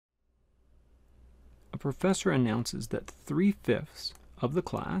professor announces that 3/5 of the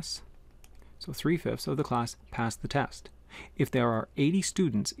class, so 3/5 of the class passed the test. If there are 80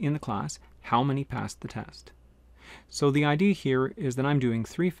 students in the class, how many passed the test? So the idea here is that I'm doing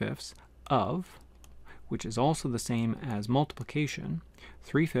 3/5 of, which is also the same as multiplication,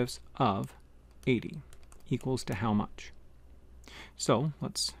 3/5 of 80 equals to how much? So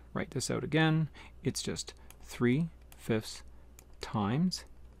let's write this out again. It's just 3/5 times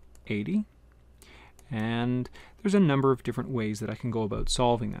 80. And there's a number of different ways that I can go about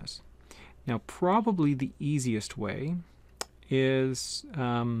solving this. Now, probably the easiest way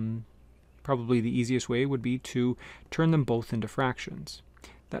would be to turn them both into fractions.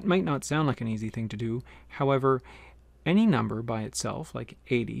 That might not sound like an easy thing to do. However, any number by itself, like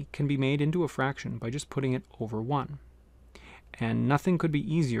 80, can be made into a fraction by just putting it over 1. And nothing could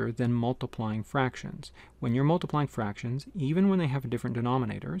be easier than multiplying fractions. When you're multiplying fractions, even when they have different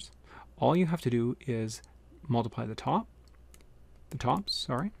denominators, all you have to do is multiply the tops.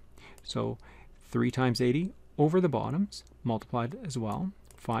 So 3 times 80 over the bottoms, multiplied as well.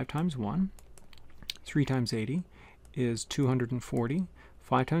 5 times 1. 3 times 80 is 240.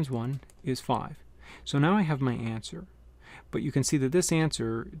 5 times 1 is 5. So now I have my answer. But you can see that this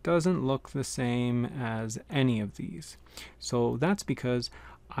answer doesn't look the same as any of these. So that's because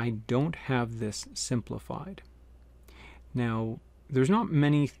I don't have this simplified. Now, there's not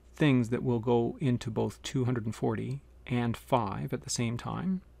many things that will go into both 240 and 5 at the same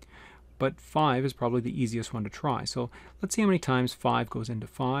time, but 5 is probably the easiest one to try. So let's see how many times 5 goes into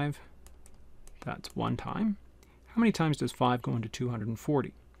 5. That's 1 time. How many times does 5 go into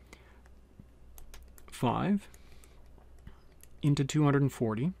 240? 5 into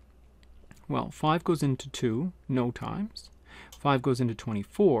 240. Well, 5 goes into 2, no times. 5 goes into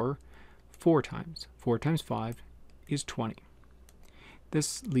 24, 4 times. 4 times 5 is 20.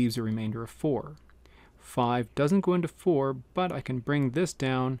 This leaves a remainder of 4. 5 doesn't go into 4, but I can bring this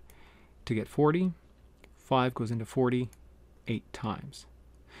down to get 40. 5 goes into 40 8 times.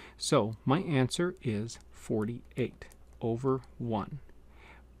 So my answer is 48 over 1.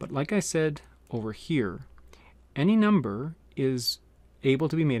 But like I said over here, any number is able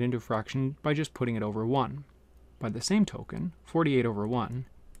to be made into a fraction by just putting it over 1. By the same token, 48 over 1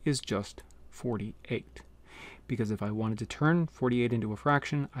 is just 48. Because if I wanted to turn 48 into a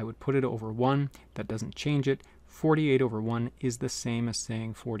fraction, I would put it over 1. That doesn't change it. 48 over 1 is the same as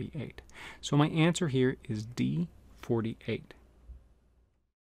saying 48. So my answer here is D, 48.